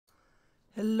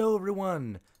Hello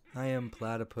everyone, I am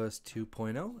Platypus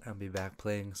 2.0. I'll be back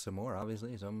playing some more,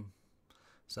 obviously, some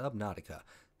Subnautica.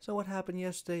 So what happened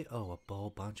yesterday? Oh, a whole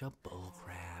bunch of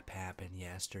bullcrap happened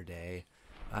yesterday.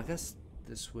 I guess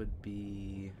this would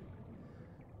be...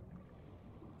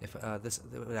 If this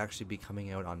would actually be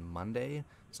coming out on Monday,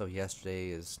 so yesterday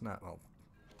is not, well,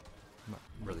 not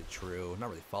really true, not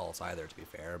really false either to be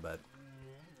fair, but...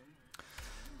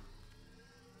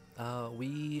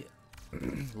 we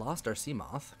lost our sea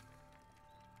moth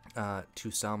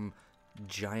to some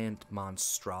giant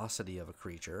monstrosity of a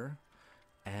creature,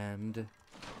 and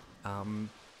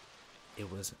it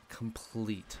was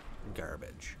complete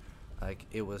garbage. Like,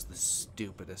 it was the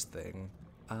stupidest thing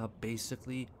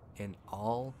basically in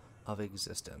all of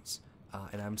existence,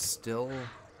 and I'm still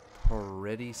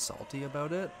pretty salty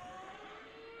about it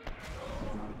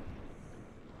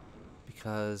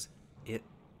because it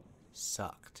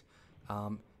sucked.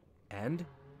 And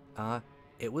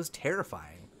it was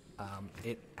terrifying.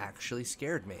 It actually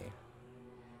scared me.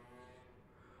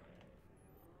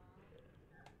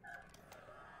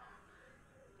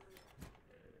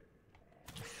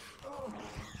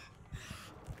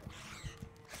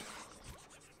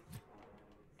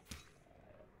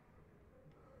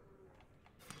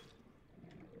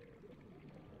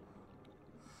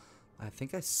 I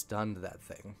think I stunned that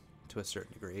thing to a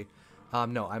certain degree.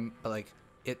 No, I'm like,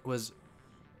 it was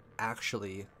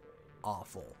actually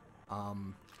awful.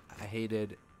 I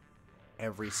hated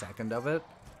every second of it.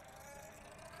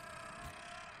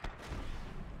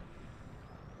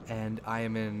 And I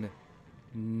am in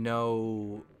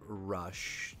no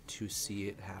rush to see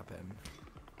it happen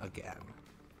again.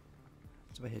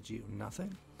 So I hit you,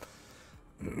 nothing?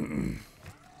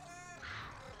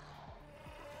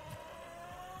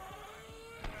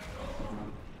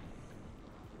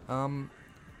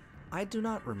 I do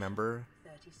not remember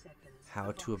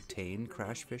how to obtain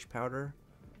crash fish powder,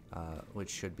 which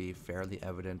should be fairly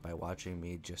evident by watching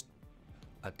me just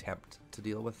attempt to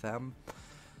deal with them.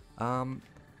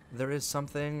 There is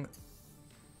something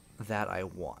that I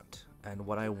want, and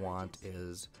what I want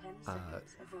is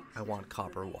I want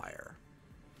copper wire.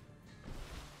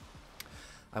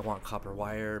 I want copper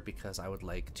wire because I would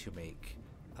like to make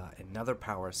another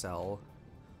power cell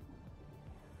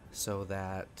so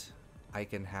that I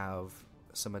can have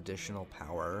some additional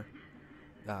power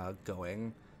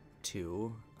going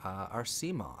to our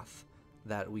sea moth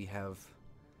that we have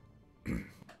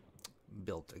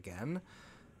built again.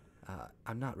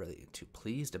 I'm not really too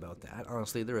pleased about that.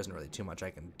 Honestly, there isn't really too much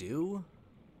I can do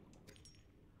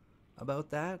about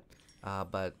that.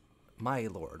 But my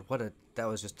lord, that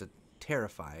was just a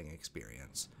terrifying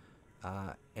experience.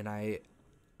 And I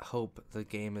hope the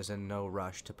game is in no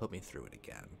rush to put me through it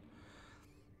again.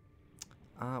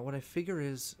 What I figure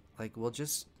is, like,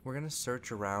 we're gonna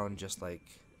search around just,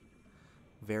 like,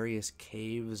 various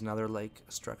caves and other, like,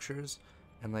 structures,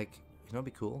 and, like, you know, it'd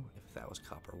be cool if that was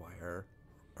copper wire,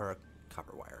 or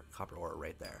copper ore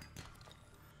right there.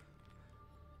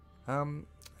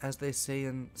 As they say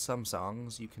in some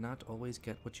songs, you cannot always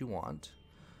get what you want,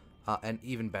 and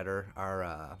even better,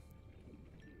 our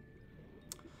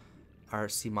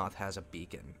sea moth has a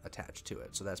beacon attached to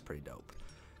it, so that's pretty dope.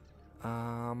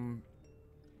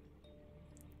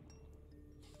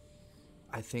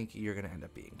 I think you're going to end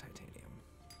up being titanium.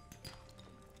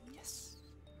 Yes.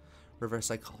 Reverse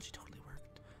psychology totally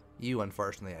worked. You,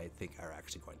 unfortunately, I think are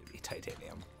actually going to be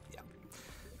titanium. Yeah.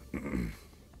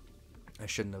 I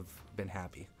shouldn't have been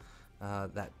happy.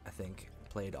 That, I think,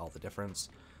 played all the difference.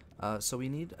 So we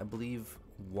need, I believe,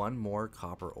 one more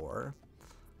copper ore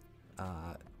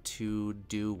to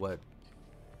do what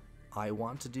I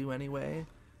want to do anyway,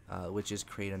 which is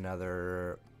create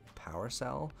another power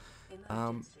cell.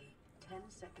 10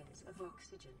 seconds of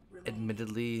oxygen remain.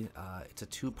 Admittedly, it's a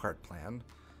two-part plan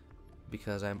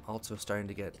because I'm also starting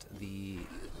to get the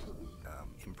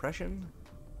impression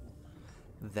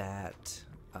that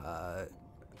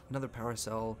another power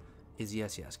cell is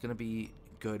yes, going to be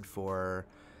good for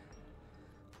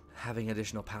having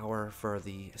additional power for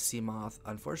the sea moth.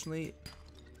 Unfortunately,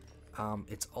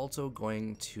 it's also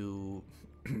going to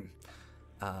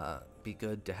be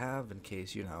good to have in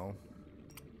case, you know,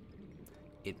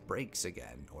 it breaks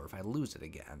again, or if I lose it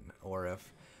again, or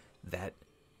if that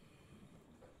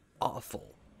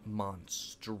awful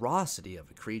monstrosity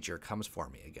of a creature comes for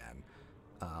me again.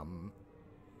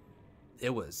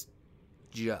 It was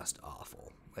just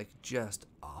awful. Like, just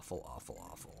awful, awful,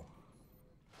 awful.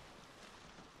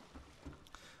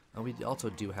 We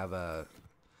also do have a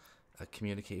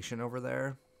communication over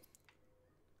there.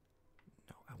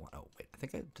 No, oh, wait,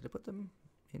 did I put them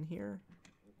in here?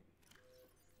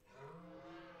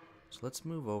 So let's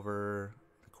move over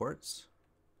quartz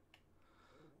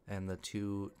and the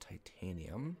 2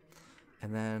 titanium,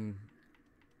 and then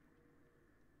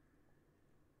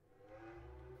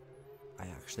I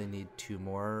actually need 2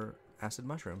 more acid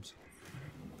mushrooms.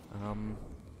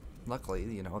 Luckily,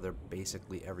 you know, they're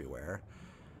basically everywhere.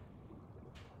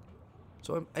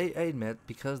 So I admit,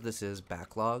 because this is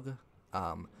backlog,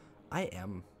 I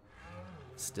am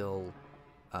still,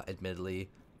 admittedly,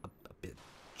 a bit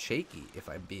shaky, if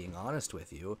I'm being honest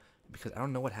with you, because I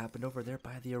don't know what happened over there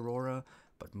by the Aurora,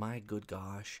 but my good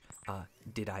gosh,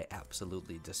 did I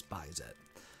absolutely despise it.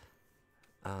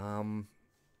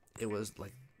 It was,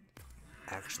 like,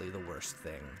 actually the worst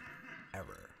thing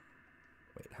ever.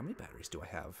 Wait, how many batteries do I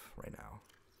have right now?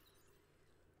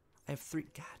 I have 3.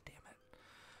 God damn it.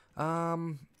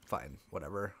 Fine,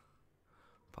 whatever.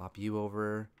 Pop you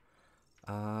over.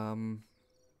 Grab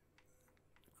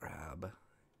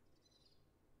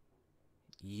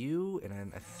you, and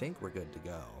then I think we're good to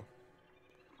go.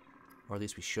 Or at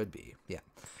least we should be. Yeah.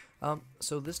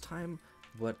 So this time,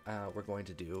 what we're going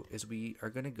to do is we are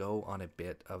going to go on a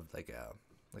bit of like a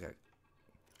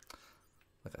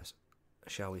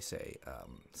shall we say,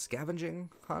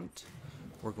 scavenging hunt.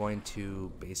 We're going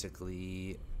to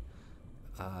basically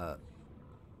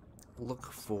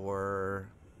look for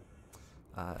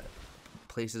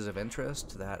places of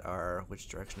interest that are, which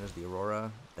direction is the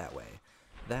Aurora? That way.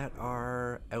 That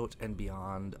are out and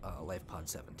beyond Life Pod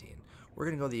 17. We're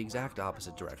going to go the exact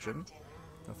opposite direction.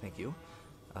 Oh, thank you.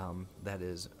 That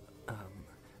is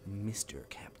Mr.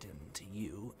 Captain to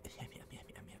you.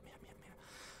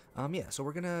 Yeah, so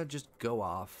we're going to just go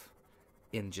off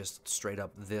in just straight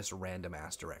up this random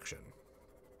ass direction.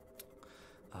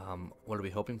 What are we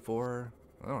hoping for?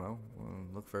 I don't know.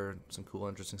 Look for some cool,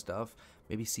 interesting stuff.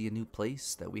 Maybe see a new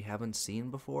place that we haven't seen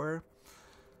before.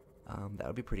 That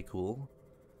would be pretty cool.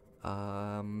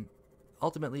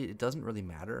 Ultimately, it doesn't really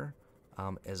matter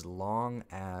as long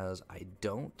as I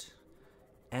don't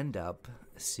end up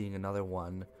seeing another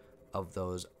one of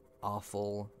those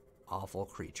awful, awful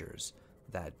creatures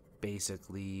that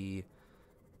basically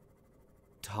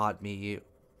taught me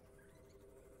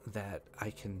that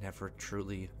I can never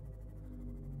truly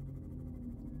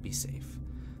be safe.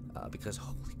 Because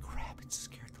holy crap, it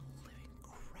scared the living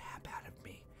crap out of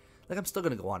me. Like, I'm still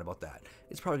going to go on about that.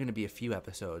 It's probably going to be a few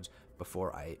episodes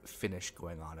before I finish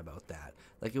going on about that.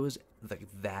 Like, it was like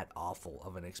that awful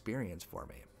of an experience for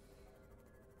me.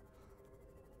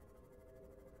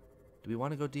 Do we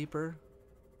want to go deeper?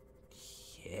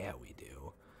 Yeah, we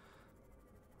do.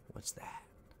 What's that?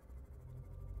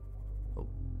 Oh.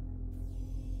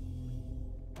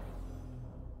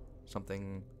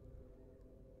 Something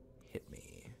hit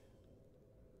me.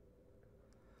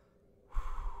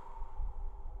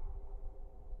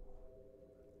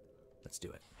 Let's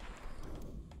do it.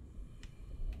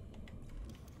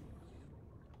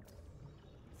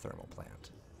 Thermal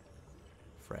plant.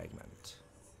 Fragment.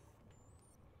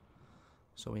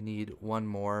 So we need one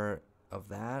more of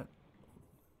that.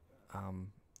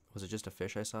 Was it just a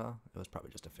fish I saw? It was probably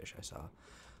just a fish I saw.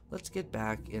 Let's get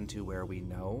back into where we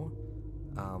know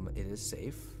it is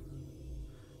safe.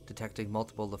 Detecting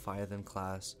multiple Leviathan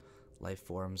class life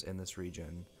forms in this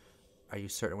region. Are you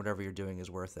certain whatever you're doing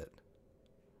is worth it?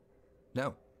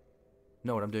 No.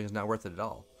 No, what I'm doing is not worth it at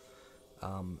all.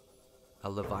 A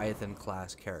Leviathan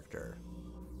class character.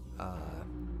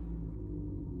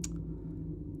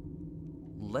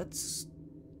 Let's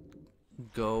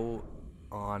go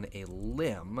on a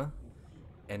limb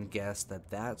and guess that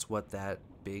that's what that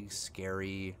big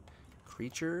scary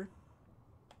creature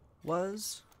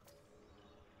was.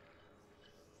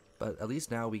 But at least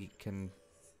now we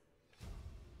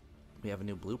have a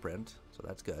new blueprint, so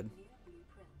that's good.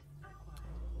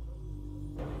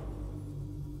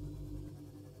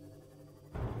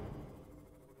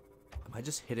 I might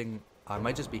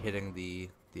just be hitting the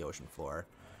ocean floor.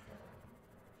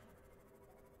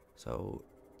 So,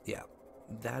 yeah.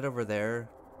 That over there,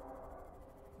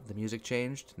 the music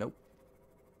changed. Nope.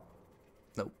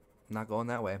 Nope. Not going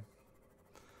that way.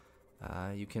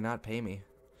 You cannot pay me.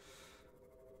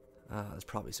 There's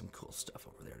probably some cool stuff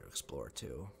over there to explore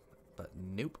too. But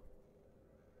nope.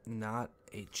 Not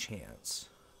a chance.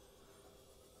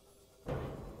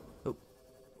 Oh.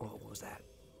 Oh, what was that?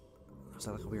 Was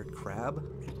that like a weird crab?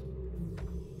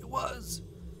 It was!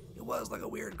 It was like a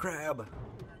weird crab.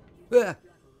 Ah!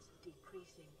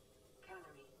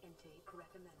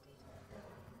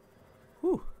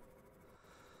 Whew.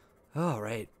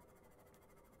 Alright.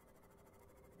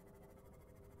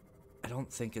 I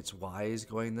don't think it's wise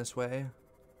going this way,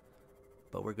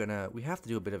 but we have to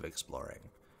do a bit of exploring.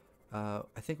 I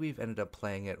think we've ended up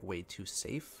playing it way too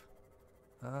safe,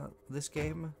 this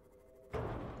game.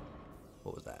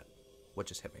 What was that? What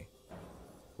just hit me?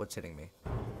 What's hitting me?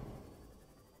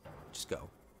 Just go.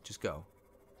 Just go.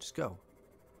 Just go.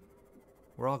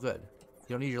 We're all good.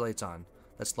 You don't need your lights on.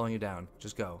 That's slowing you down.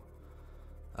 Just go.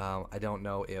 I don't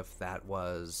know if that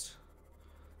was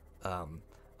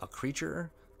a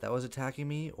creature that was attacking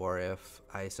me, or if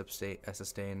I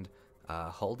sustained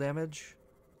hull damage.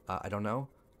 I don't know.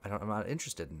 I'm not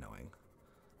interested in knowing.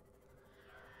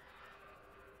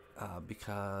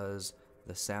 Because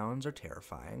the sounds are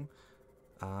terrifying.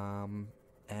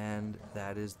 And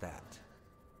that is that.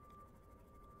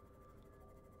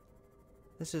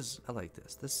 I like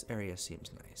this. This area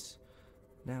seems nice.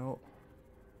 Now,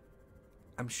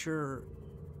 I'm sure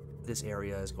this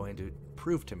area is going to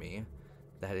prove to me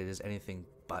that it is anything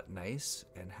but nice,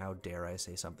 and how dare I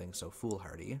say something so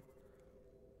foolhardy.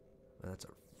 That's a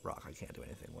rock I can't do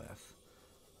anything with.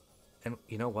 And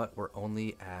you know what? We're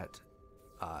only at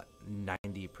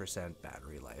 90%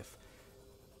 battery life.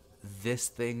 This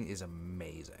thing is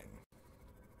amazing.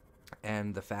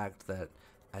 And the fact that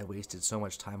I wasted so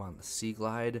much time on the Sea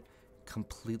Glide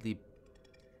completely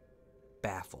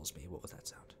baffles me. What was that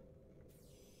sound?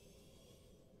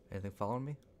 Anything following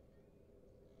me?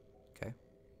 Okay.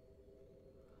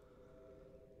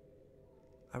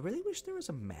 I really wish there was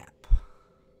a map.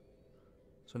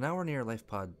 So now we're near Life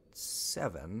Pod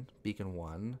 7, Beacon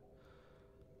 1.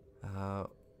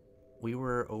 We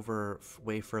were over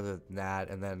way further than that,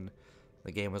 and then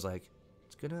the game was like,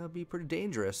 it's gonna be pretty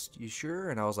dangerous. You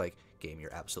sure? And I was like, game,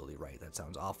 you're absolutely right. That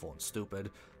sounds awful and stupid,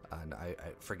 and I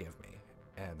forgive me.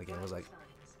 And the game was like,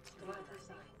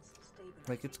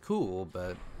 it's cool,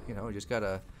 but you know, just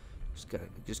gotta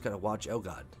watch. Oh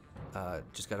God,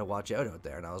 just gotta watch out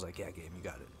there. And I was like, yeah, game, you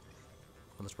got it.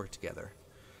 Well, let's work together.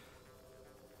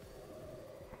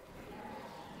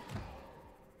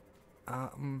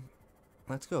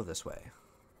 Let's go this way.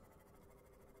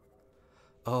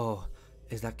 Oh,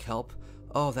 is that kelp?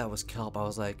 Oh, that was kelp. I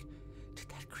was like, did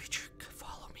that creature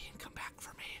follow me and come back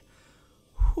for me?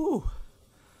 Whew.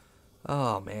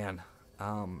 Oh, man.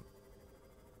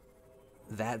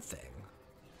 That thing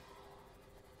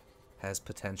has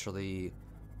potentially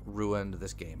ruined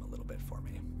this game a little bit for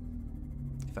me,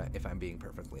 if I'm being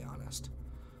perfectly honest.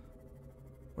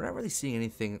 We're not really seeing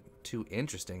anything too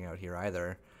interesting out here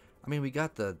either. I mean, we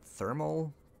got the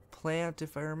thermal plant,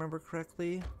 if I remember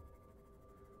correctly.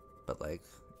 But, like,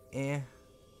 Now,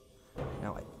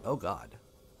 oh God.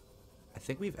 I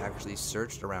think we've actually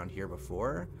searched around here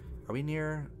before. Are we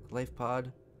near Life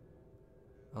Pod?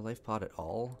 A Life Pod at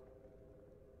all?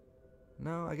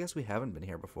 No, I guess we haven't been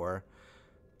here before.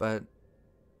 But,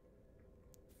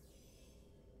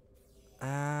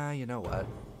 you know what?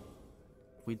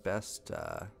 We'd best,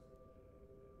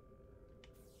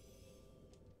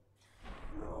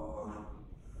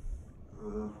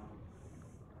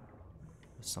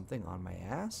 something on my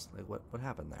ass? Like, what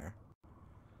happened there?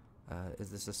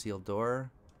 Is this a sealed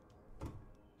door?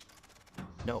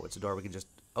 No, it's a door we can just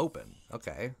open.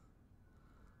 Okay.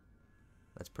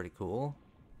 That's pretty cool.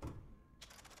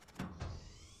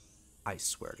 I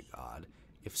swear to God,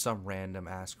 if some random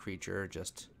ass creature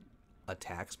just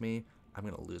attacks me, I'm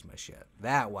gonna lose my shit.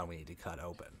 That one we need to cut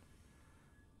open.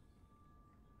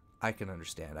 I can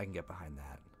understand. I can get behind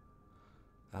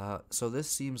that. So this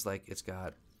seems like it's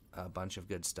got a bunch of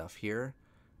good stuff here.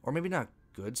 Or maybe not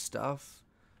good stuff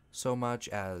so much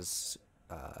as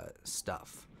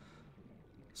stuff.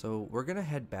 So we're going to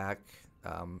head back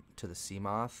to the sea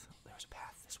moth. There's a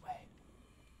path this way.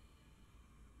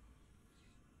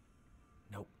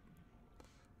 Nope.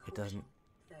 It doesn't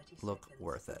look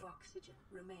worth it.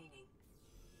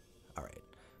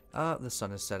 Alright. The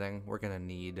sun is setting. We're going to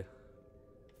need...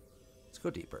 Let's go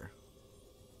deeper.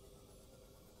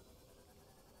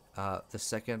 The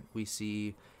second we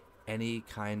see any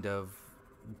kind of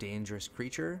dangerous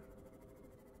creature,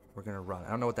 we're gonna run. I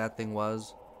don't know what that thing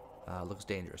was. Looks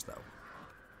dangerous though.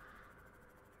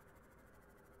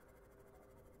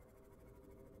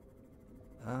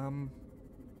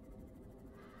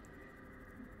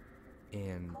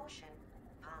 In caution,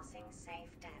 passing safe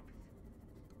depth.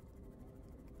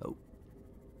 Oh,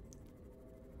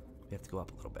 we have to go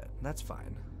up a little bit. That's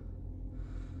fine.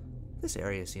 This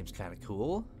area seems kind of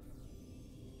cool.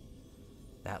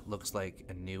 That looks like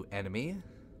a new enemy,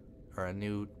 or a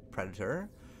new predator.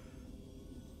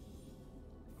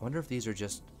 I wonder if these are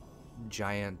just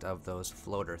giant of those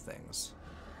floater things.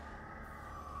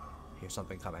 Here's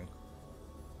something coming.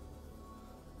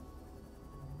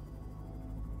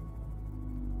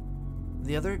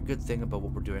 The other good thing about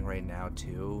what we're doing right now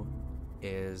too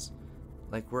is,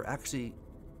 like, we're actually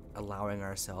allowing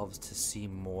ourselves to see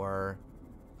more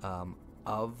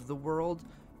of the world.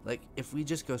 Like, if we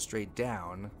just go straight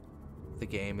down, the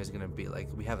game is going to be like,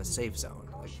 we have a safe zone.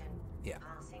 Like, Caution. yeah.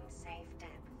 Passing safe depth.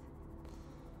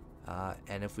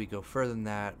 And if we go further than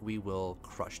that, we will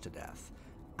crush to death.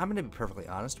 I'm going to be perfectly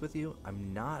honest with you.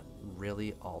 I'm not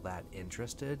really all that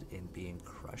interested in being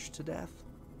crushed to death.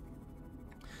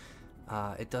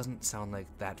 It doesn't sound like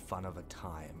that fun of a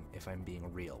time, if I'm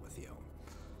being real with you.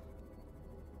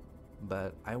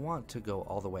 But I want to go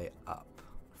all the way up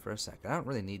for a second. I don't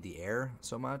really need the air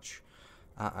so much.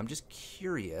 I'm just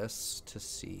curious to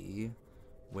see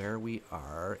where we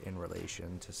are in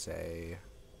relation to, say...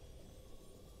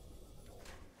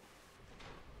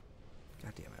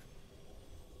 God damn it.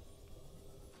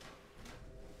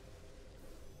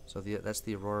 So that's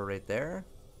the Aurora right there.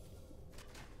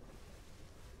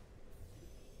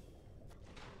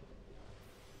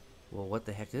 Well, what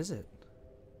the heck is it?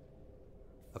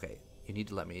 Okay, you need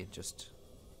to let me just...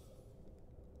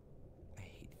 I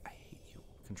hate you.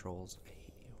 Controls, I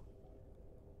hate you.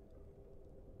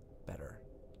 Better.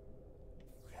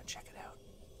 We're gonna check it out.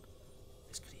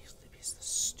 This could easily be the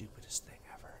stupidest thing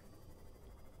ever.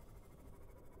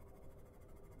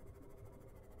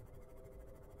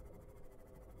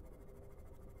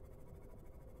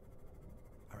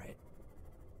 Alright.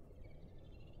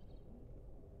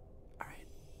 Alright.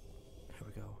 Here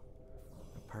we go.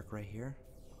 I'll park right here.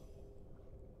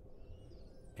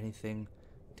 Anything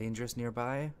dangerous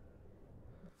nearby?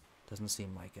 Doesn't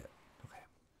seem like it. Okay.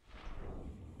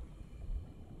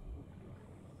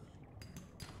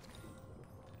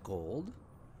 Gold?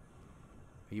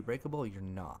 Are you breakable? You're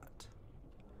not.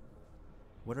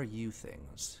 What are you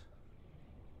things?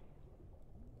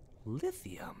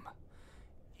 Lithium.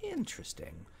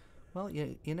 Interesting. Well,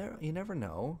 you never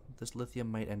know. This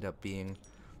lithium might end up being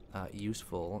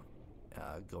useful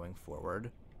going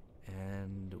forward.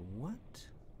 And what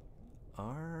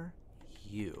are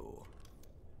you?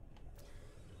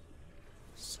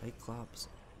 Cyclops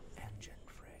engine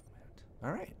fragment.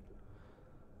 All right.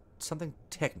 Something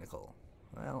technical.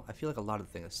 Well, I feel like a lot of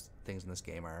things in this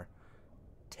game are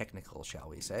technical, shall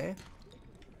we say?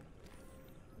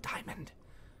 Diamond.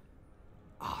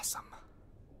 Awesome.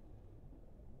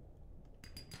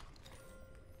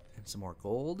 And some more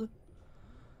gold.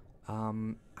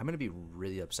 I'm gonna be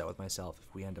really upset with myself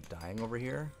if we end up dying over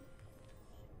here.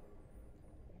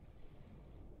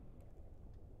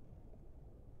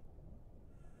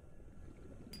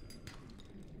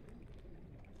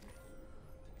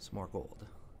 Some more gold.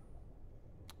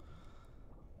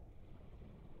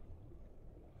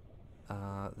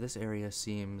 This area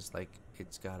seems like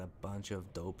it's got a bunch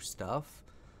of dope stuff.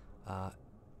 I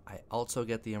also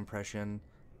get the impression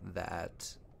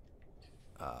that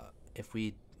if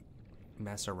we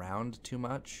mess around too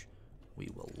much, we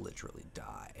will literally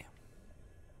die.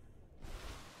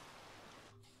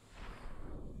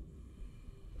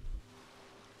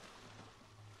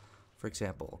 For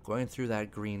example, going through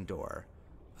that green door.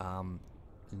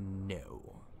 No.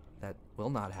 That will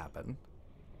not happen.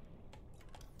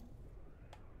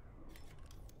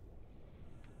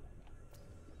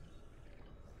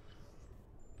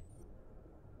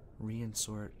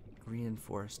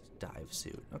 Reinforced dive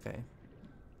suit. Okay.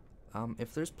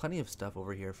 If there's plenty of stuff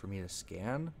over here for me to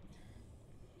scan,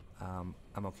 I'm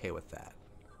okay with that.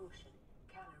 Caution.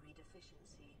 Calorie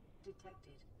deficiency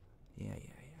detected. Yeah.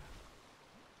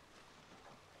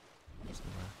 Some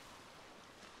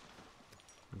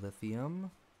more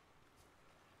lithium.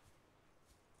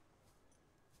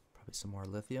 Probably some more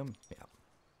lithium. Yeah.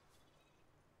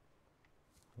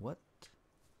 What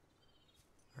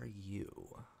are you?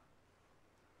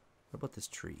 What about this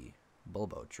tree?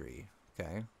 Bulbo tree.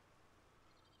 Okay.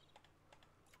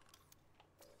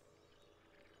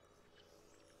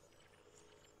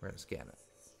 We're going to scan it,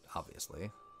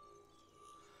 obviously.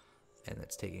 And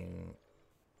it's taking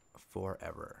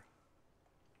forever.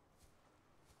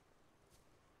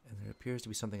 And there appears to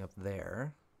be something up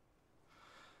there.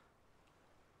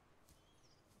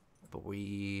 But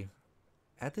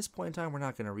at this point in time, we're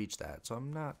not going to reach that. So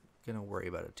I'm not going to worry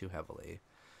about it too heavily.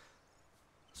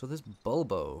 So this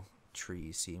Bulbo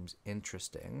tree seems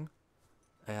interesting.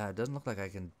 It doesn't look like I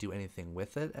can do anything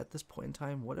with it at this point in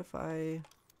time. What if I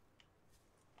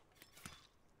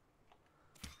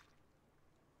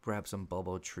grab some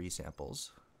Bulbo tree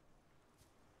samples?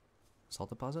 Salt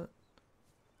deposit?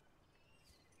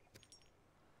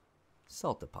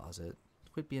 Salt deposit.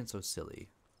 Quit being so silly.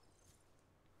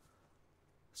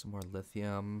 Some more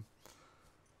lithium.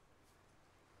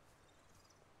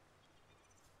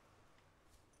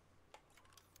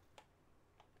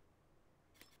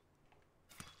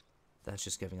 That's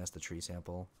just giving us the tree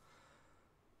sample.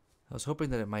 I was hoping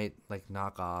that it might like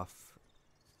knock off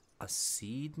a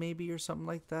seed maybe or something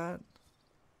like that.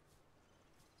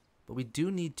 But we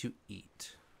do need to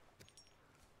eat.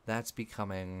 That's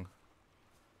becoming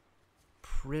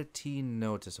pretty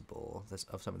noticeable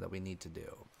of something that we need to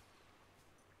do.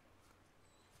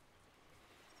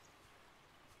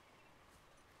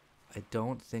 I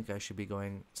don't think I should be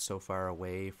going so far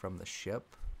away from the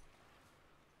ship.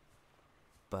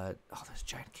 But, oh, there's a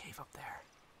giant cave up there.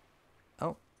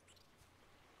 Oh.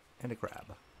 And a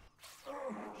crab.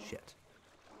 Shit.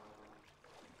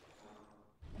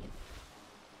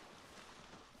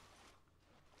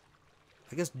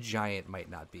 I guess giant might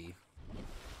not be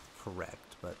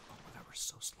correct, but oh my god, we're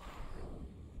so slow.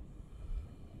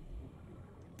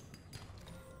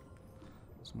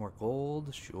 Some more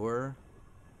gold, sure.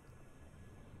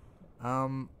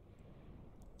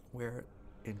 Where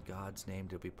in God's name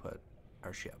did we put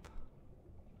our ship?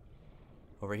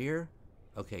 Over here?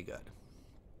 Okay, good.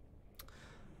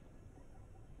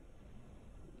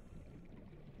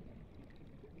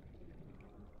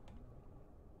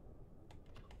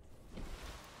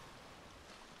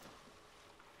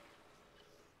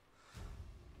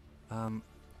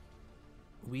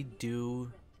 We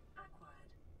do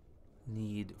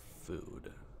need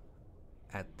food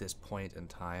at this point in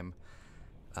time.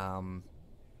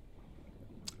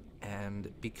 And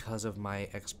because of my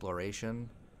exploration,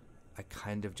 I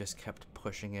kind of just kept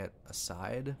pushing it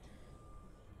aside.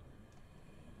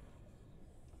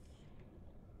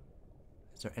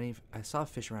 Is there any... I saw a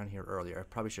fish around here earlier. I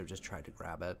probably should have just tried to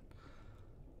grab it.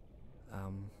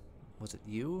 Was it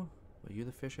you? Were you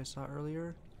the fish I saw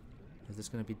earlier? Is this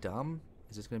going to be dumb?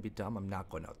 Is this going to be dumb? I'm not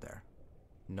going out there.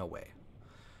 No way.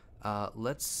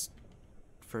 Let's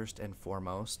first and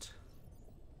foremost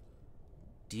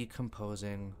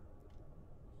decomposing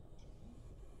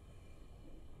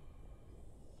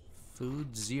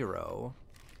food 0,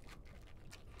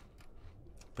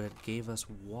 but it gave us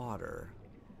water.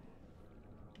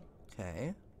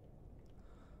 Okay.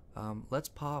 Let's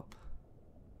pop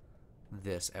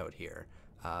this out here.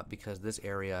 Because this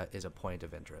area is a point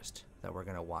of interest that we're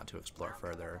going to want to explore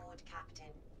further.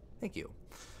 Thank you.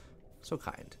 So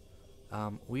kind.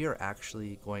 We are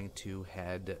actually going to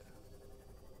head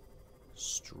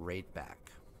straight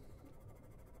back.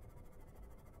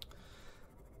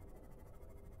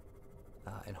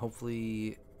 And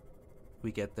hopefully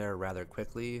we get there rather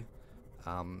quickly.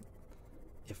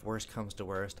 If worst comes to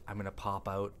worst, I'm going to pop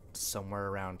out somewhere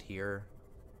around here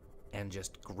and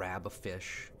just grab a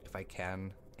fish if I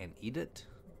can and eat it.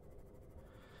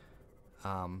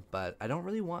 But I don't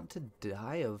really want to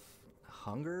die of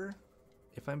hunger,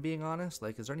 if I'm being honest.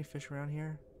 Like, is there any fish around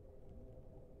here?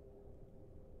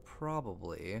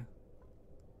 Probably.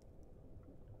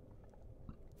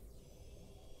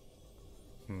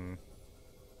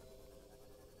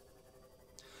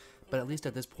 But at least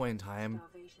at this point in time,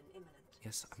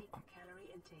 yes,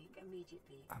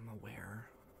 I'm aware.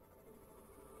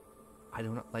 I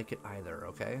don't like it either,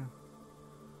 okay?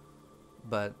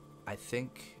 But I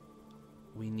think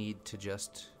we need to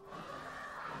just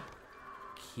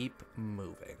keep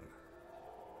moving.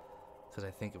 Because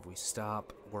I think if we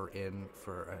stop, we're in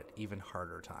for an even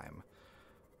harder time.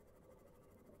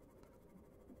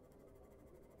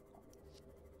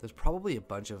 There's probably a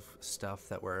bunch of stuff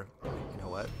that we're... You know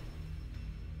what?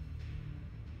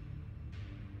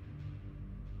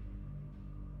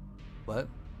 What?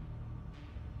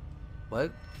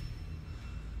 What?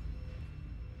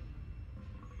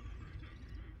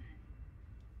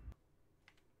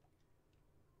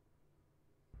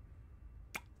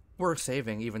 We're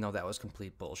saving, even though that was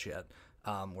complete bullshit.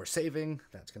 We're saving.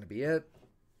 That's going to be it.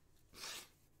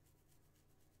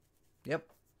 Yep.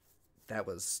 That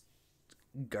was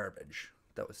garbage.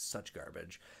 That was such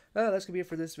garbage. That's going to be it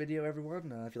for this video,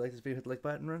 everyone. If you like this video, hit the like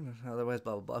button. Otherwise,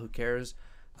 blah, blah, blah. Who cares?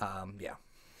 Yeah.